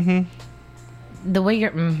there. The way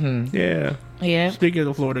you're. Yeah. Speaking of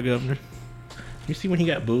the Florida governor, you see when he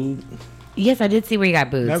got booed? Yes, I did see where he got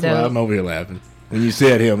booed. That's why I'm over here laughing. When you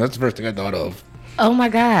said him, that's the first thing I thought of. Oh my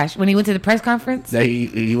gosh! When he went to the press conference, That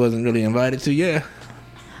he wasn't really invited to. Yeah,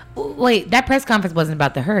 wait, that press conference wasn't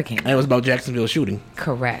about the hurricane. it was about Jacksonville shooting.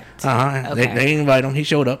 Correct. Okay. They didn't invite him. He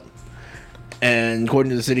showed up, and according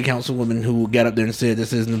to the city councilwoman who got up there and said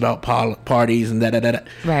this isn't about parties and that.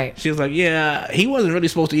 Right. She was like, yeah, he wasn't really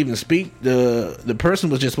supposed to even speak. The person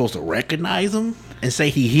was just supposed to recognize him and say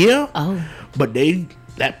he here. Oh. But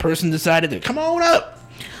that person decided to come on up.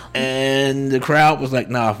 And the crowd was like,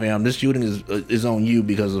 nah, fam, this shooting is on you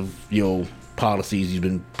because of your policies you've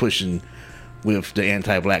been pushing with the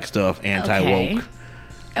anti-black stuff, anti-woke.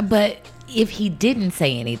 Okay. But if he didn't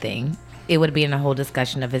say anything, it would be in a whole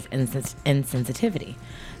discussion of his insensitivity.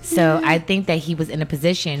 So I think that he was in a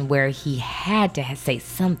position where he had to say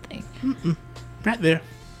something. Right there.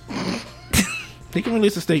 He can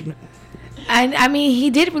release a statement. I mean, he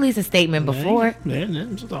did release a statement before. Yeah,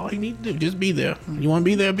 that's all he needs to do. Just be there. You want to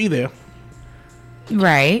be there, be there.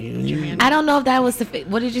 Right. I don't know if that was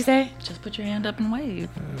what did you say? Just put your hand up and wave.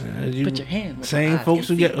 Put your hand. Same folks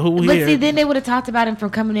who But here. see, then they would have talked about him from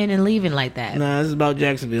coming in and leaving like that. Nah, this is about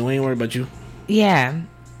Jacksonville. We ain't worried about you. Yeah.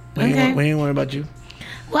 We ain't worried about you.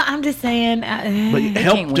 Well, I'm just saying. But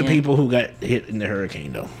help the people who got hit in the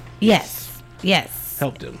hurricane, though. Yes.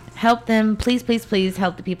 Help them. Help them. Please, please, please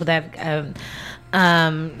help the people that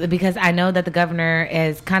because I know that the governor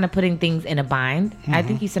is kind of putting things in a bind. I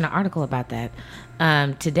think you sent an article about that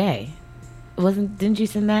today. Didn't you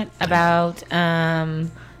send that about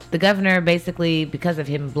the governor basically because of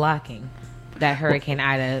him blocking that Hurricane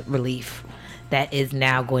Ida relief that is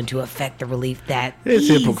now going to affect the relief that it's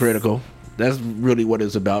hypocritical. That's really what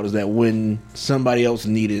it's about, is that when somebody else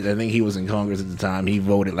needed, I think he was in Congress at the time, he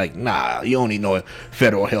voted like, nah, you don't need no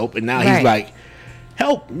federal help. And now he's like,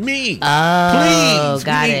 help me, please.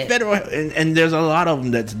 Got we need it. federal help. And there's a lot of them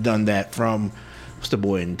that's done that, from, what's the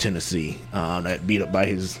boy in Tennessee that beat up by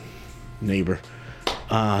his neighbor?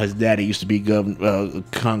 His daddy used to be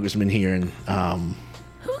congressman here. And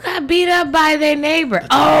who got beat up by their neighbor?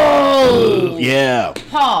 Oh, yeah.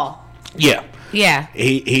 Paul. Yeah. Yeah.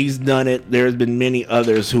 He's done it. There's been many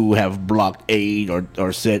others who have blocked aid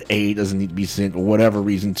or said aid doesn't need to be sent for whatever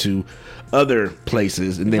reason to other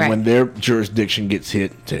places. And then when their jurisdiction gets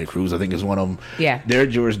hit, Ted Cruz, I think, is one of them. Yeah. Their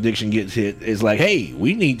jurisdiction gets hit. It's like, hey,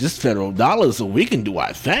 we need this federal dollars so we can do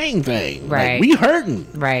our thing. Right. Like, we hurting.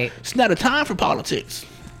 Right. It's not a time for politics.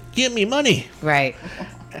 Give me money. Right.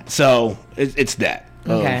 So it's that.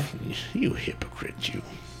 Okay. You hypocrite, you.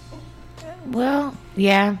 Well,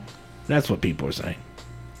 yeah. That's what people are saying.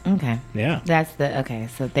 Okay. Yeah. Okay.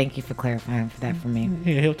 So thank you for clarifying for that for me.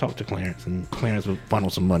 Yeah, he'll talk to Clarence, and Clarence will funnel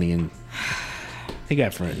some money, and he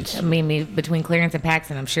got friends. I mean, between Clarence and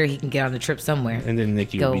Paxton, I'm sure he can get on the trip somewhere. And then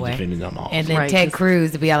Nikki will be defending them all. And then Ted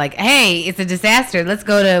Cruz will be all like, hey, it's a disaster. Let's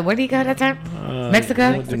go to, where did he go that time? Mexico?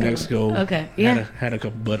 I went to Mexico. Okay. Yeah. Had a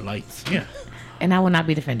couple Bud Lights. Yeah. And I will not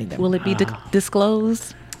be defending them. Will it be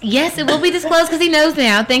disclosed? Yes, it will be disclosed because he knows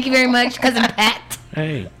now. Thank you very much, Cousin Pat.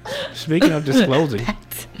 Hey, speaking of disclosing.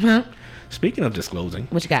 Huh? Speaking of disclosing.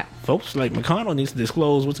 What you got? Folks like McConnell needs to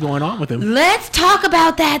disclose what's going on with him. Let's talk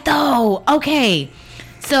about that, though. Okay.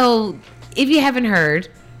 So, if you haven't heard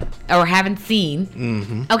or haven't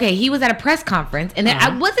seen, okay, he was at a press conference, and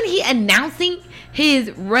then wasn't he announcing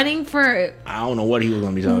his running for... I don't know what he was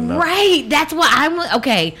going to be talking about. Right. That's what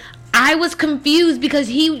okay. I was confused because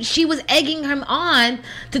she was egging him on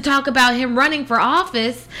to talk about him running for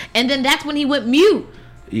office, and then that's when he went mute.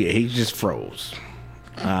 Yeah, he just froze.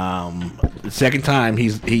 The second time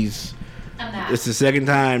it's the second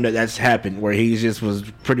time that's happened where he just was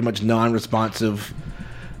pretty much non-responsive,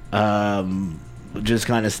 just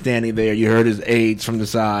kind of standing there. You heard his aides from the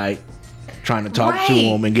side trying to talk to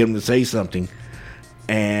him and get him to say something,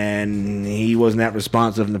 and he wasn't that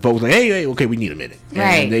responsive. And the folks were like, hey, okay, we need a minute.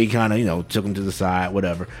 Right. And they kind of took him to the side,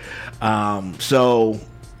 whatever. So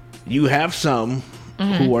you have some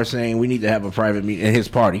who are saying we need to have a private meeting in his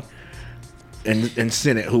party. And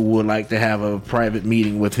Senate, who would like to have a private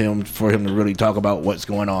meeting with him for him to really talk about what's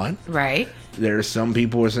going on. Right. There's some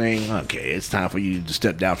people who are saying, okay, it's time for you to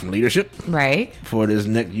step down from leadership. Right. For this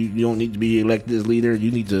next, you don't need to be elected as leader.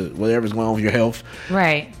 You need to, whatever's going on with your health.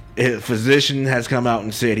 Right. A physician has come out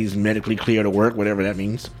and said he's medically clear to work, whatever that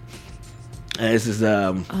means. This is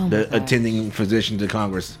the attending physician to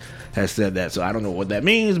Congress has said that. So I don't know what that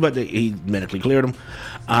means, but he medically cleared him.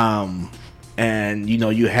 And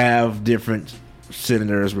you have different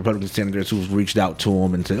senators, Republican senators, who've reached out to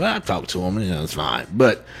him and said, "Well, I talked to him, and it's fine."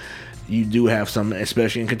 But you do have some,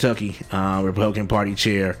 especially in Kentucky, Republican Party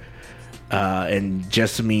chair, and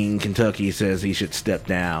Jessamine Kentucky says he should step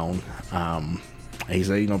down. He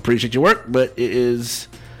said, appreciate your work, but it is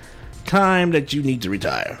time that you need to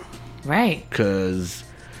retire. Right. Because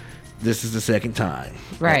this is the second time.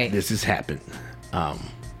 Right. This has happened.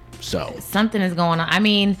 So something is going on. I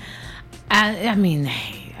mean,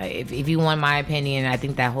 if you want my opinion, I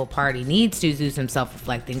think that whole party needs to do some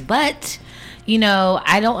self-reflecting. But,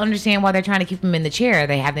 I don't understand why they're trying to keep him in the chair.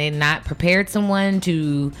 Have they not prepared someone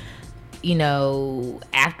to,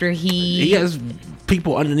 after he has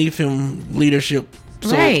people underneath him, leadership.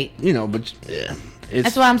 So, right. But yeah.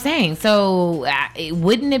 That's what I'm saying. So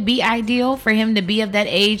wouldn't it be ideal for him to be of that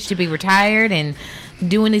age to be retired and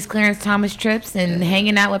doing these Clarence Thomas trips and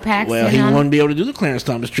hanging out with Paxton? Well, he wouldn't be able to do the Clarence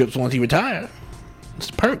Thomas trips once he retired. It's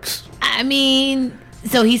perks. I mean,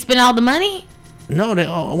 so he spent all the money? No,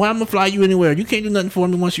 why I'm gonna fly you anywhere? You can't do nothing for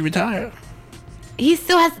me once you retire. He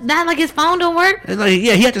still has not like his phone don't work. It's like,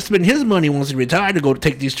 yeah, he had to spend his money once he retired to go to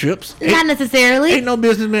take these trips. Not necessarily. Ain't no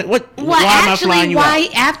businessman. What? Well, why actually, am I flying you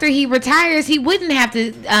out? After he retires, he wouldn't have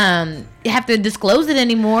to disclose it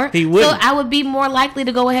anymore. He wouldn't. So I would be more likely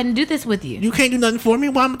to go ahead and do this with you. You can't do nothing for me.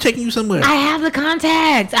 Why am I taking you somewhere? I have the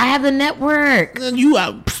contacts. I have the network. You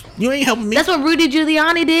ain't helping me. That's what Rudy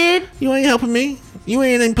Giuliani did. You ain't helping me. You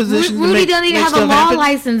ain't in position to Rudy make doesn't even have a law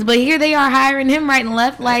license, but here they are hiring him right and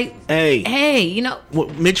left. Like, hey,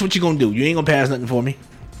 Mitch, what you gonna do? You ain't gonna pass nothing for me.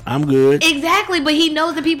 I'm good. Exactly, but he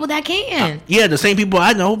knows the people that can. Yeah, the same people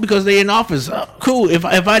I know because they in office. Cool. If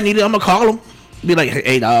I need it, I'm gonna call them. Be like,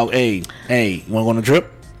 hey, dog. Hey, you wanna go on a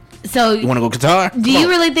trip? So you want to go Qatar? Do you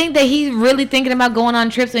really think that he's really thinking about going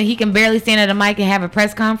on trips when he can barely stand at a mic and have a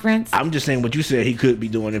press conference? I'm just saying what you said he could be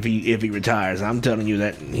doing if he retires. I'm telling you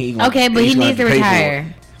that he. Okay, but he needs to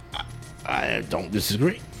retire. I don't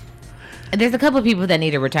disagree. There's a couple of people that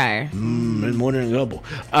need to retire. More than a couple.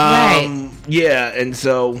 Right. Yeah, and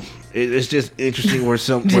so it's just interesting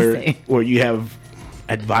where you have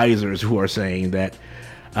advisors who are saying that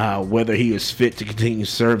whether he is fit to continue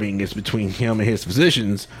serving is between him and his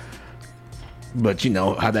physicians. But you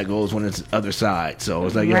know how that goes when it's the other side. So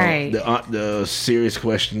it's like, right. The serious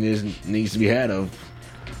question needs to be had of,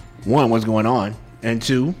 one, what's going on, and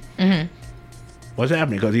two, what's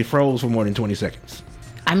happening, because he froze for more than 20 seconds.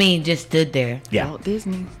 I mean, just stood there. Yeah. Walt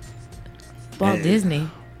Disney.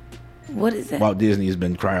 What is that? Walt Disney has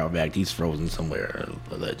been cryovac. He's frozen somewhere,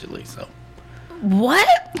 allegedly. So. What?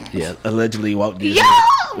 Yeah, allegedly Walt Disney.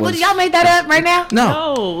 Y'all made that up right now?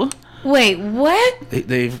 No. Wait, what?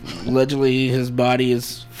 They've allegedly his body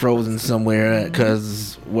is frozen somewhere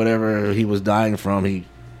because whatever he was dying from, he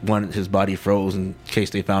wanted his body frozen in case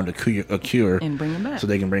they found a cure and bring him back, so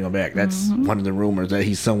they can bring him back. That's one of the rumors, that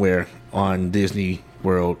he's somewhere on Disney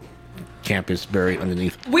World campus buried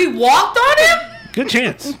underneath. We walked on him? Good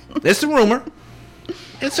chance. It's a rumor.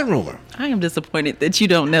 It's a rumor. I am disappointed that you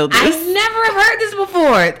don't know this. I never have heard this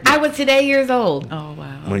before. I was today years old. Oh, wow.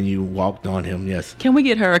 When you walked on him, yes. Can we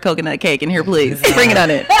get her a coconut cake in here, please? Bring it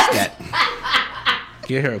on in. Stat.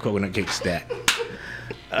 Get her a coconut cake stat.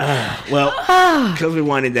 Well, because we're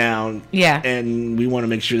winding down, and we want to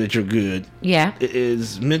make sure that you're good. Yeah. It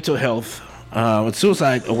is mental health, with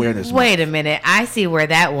suicide awareness. Wait a minute. I see where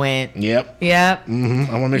that went. Yep. I want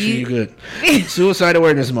to make sure you're good. Suicide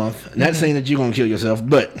Awareness Month. Not saying that you're going to kill yourself,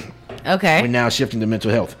 but we're now shifting to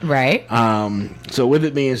mental health. Right. So with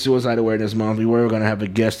it being Suicide Awareness Month, we were going to have a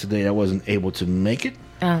guest today that wasn't able to make it.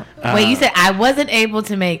 Wait, you said I wasn't able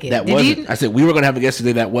to make it. I said we were going to have a guest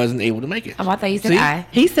today that wasn't able to make it. Oh, I thought you said I.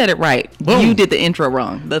 He said it right. Boom. You did the intro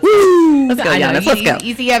wrong. Let's go, Giannis. Let's go.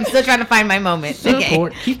 You see, I'm still trying to find my moment. Okay.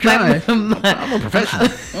 Keep trying. I'm a professional.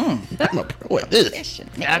 I'm a pro at this.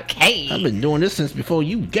 Okay. I've been doing this since before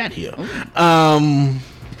you got here. I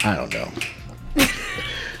don't know.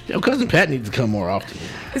 Your cousin Pat needs to come more often.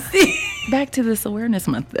 See? Back to this awareness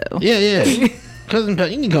month, though. Yeah. Cousin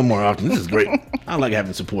Pat, you can come more often. This is great. I like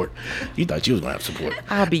having support. You thought you was going to have support.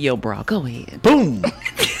 I'll be your bra. Go ahead. Boom.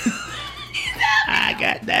 I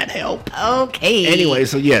got that help. Okay. Anyway,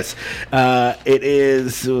 so yes, it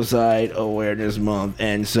is Suicide Awareness Month.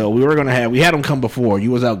 And so we had him come before.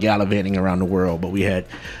 You was out gallivanting around the world, but we had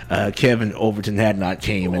Kevin Overton had not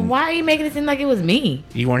came. And why are you making it seem like it was me?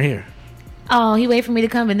 You weren't here. Oh, he waited for me to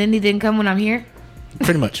come and then he didn't come when I'm here?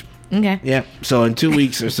 Pretty much. Okay. Yeah. So in 2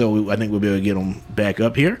 weeks or so, I think we'll be able to get him back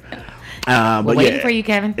up here. But waiting for you,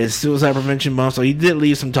 Kevin. It's Suicide Prevention Month, so he did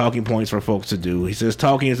leave some talking points for folks to do. He says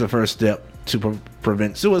talking is the first step to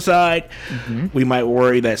prevent suicide. We might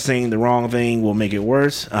worry that saying the wrong thing will make it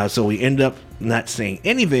worse, so we end up not saying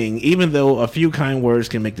anything, even though a few kind words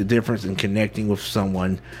can make the difference in connecting with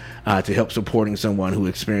someone to help supporting someone who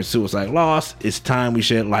experienced suicide loss. It's time we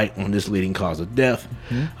shed light on this leading cause of death.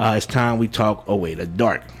 It's time we talk away the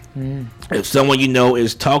dark. If someone you know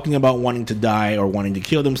is talking about wanting to die or wanting to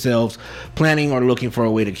kill themselves, planning or looking for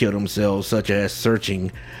a way to kill themselves, such as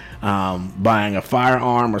searching, buying a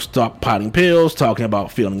firearm or stockpiling pills, talking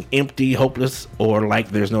about feeling empty, hopeless, or like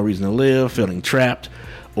there's no reason to live, feeling trapped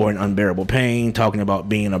or in unbearable pain, talking about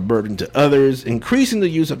being a burden to others, increasing the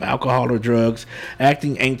use of alcohol or drugs,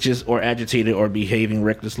 acting anxious or agitated or behaving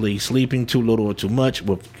recklessly, sleeping too little or too much,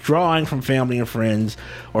 withdrawing from family and friends,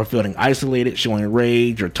 or feeling isolated, showing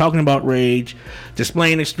rage or talking about rage,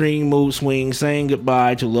 displaying extreme mood swings, saying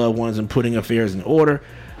goodbye to loved ones and putting affairs in order.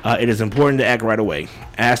 It is important to act right away.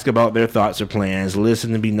 Ask about their thoughts or plans.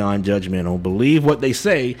 Listen and be non-judgmental. Believe what they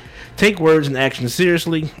say. Take words and actions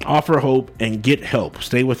seriously. Offer hope and get help.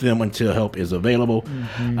 Stay with them until help is available.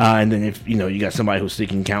 And then if you got somebody who's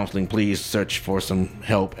seeking counseling, please search for some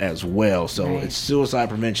help as well. So It's Suicide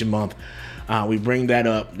Prevention Month. We bring that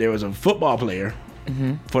up. There was a football player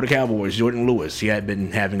for the Cowboys, Jordan Lewis. He had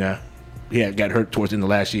been having he had got hurt towards the end of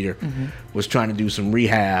last year, was trying to do some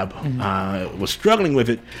rehab, was struggling with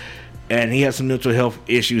it, and he had some mental health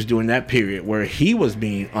issues during that period where he was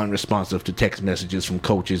being unresponsive to text messages from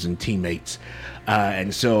coaches and teammates.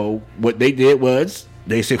 And so what they did was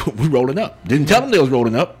they said, we're rolling up. Didn't tell them they was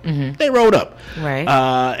rolling up. They rolled up. Right.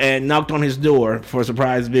 And knocked on his door for a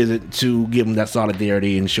surprise visit to give him that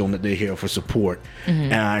solidarity and show him that they're here for support.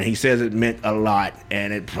 And he says it meant a lot,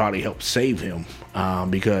 and it probably helped save him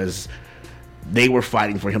because they were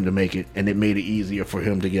fighting for him to make it, and it made it easier for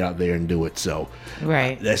him to get out there and do it. So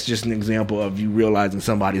that's just an example of you realizing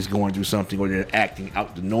somebody's going through something or they're acting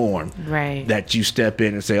out the norm. Right. That you step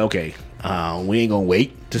in and say, okay, we ain't going to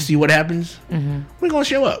wait to see what happens. We're going to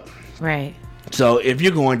show up. Right. So if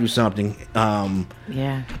you're going through something,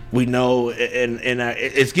 we know, and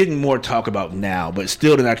it's getting more talk about now, but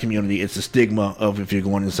still in our community, it's a stigma of if you're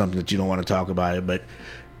going through something that you don't want to talk about it. But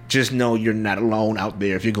just know you're not alone out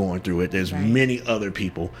there if you're going through it. There's many other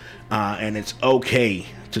people, and it's okay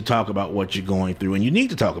to talk about what you're going through, and you need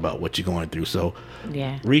to talk about what you're going through. So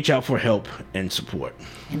reach out for help and support.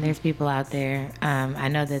 And there's people out there. I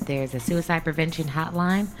know that there's a suicide prevention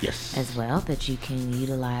hotline as well that you can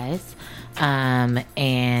utilize, and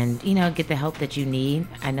get the help that you need.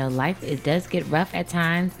 I know it does get rough at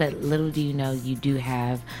times, but little do you know, you do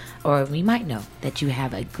have, or you might know that you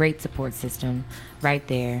have a great support system right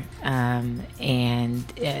there, and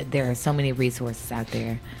there are so many resources out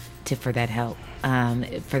there for that help.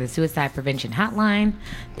 For the suicide prevention hotline,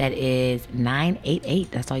 that is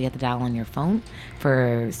 988. That's all you have to dial on your phone.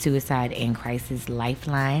 For suicide and crisis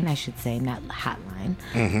lifeline, I should say, not hotline.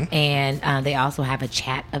 And they also have a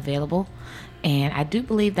chat available. And I do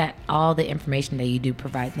believe that all the information that you do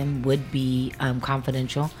provide them would be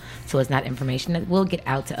confidential. So it's not information that will get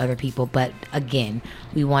out to other people. But again,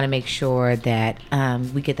 we want to make sure that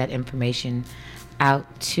we get that information out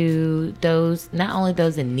to those, not only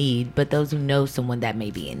those in need, but those who know someone that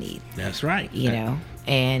may be in need. That's right.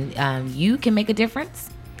 And you can make a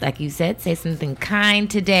difference. Like you said, say something kind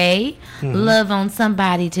today. Love on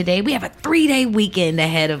somebody today. We have a 3-day weekend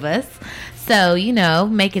ahead of us. So,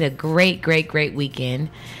 make it a great, great, great weekend.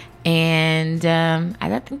 And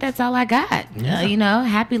I think that's all I got.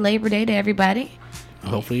 Happy Labor Day to everybody.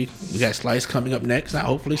 Hopefully, we got Slice coming up next.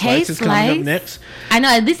 Hopefully, Slice is coming up next. I know.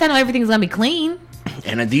 At least I know everything's going to be clean.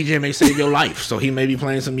 And a DJ may save your life. So he may be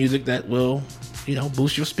playing some music that will,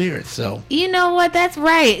 boost your spirits. So you know what? That's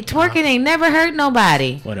right. Twerking ain't never hurt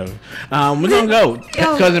nobody. Whatever. We're going to go.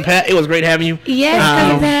 Cousin Pat, it was great having you. Yes,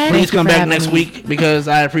 Cousin Pat. Please come back next week because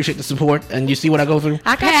I appreciate the support. And you see what I go through?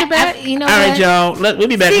 I got your back. All right, y'all. We'll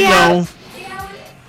be back.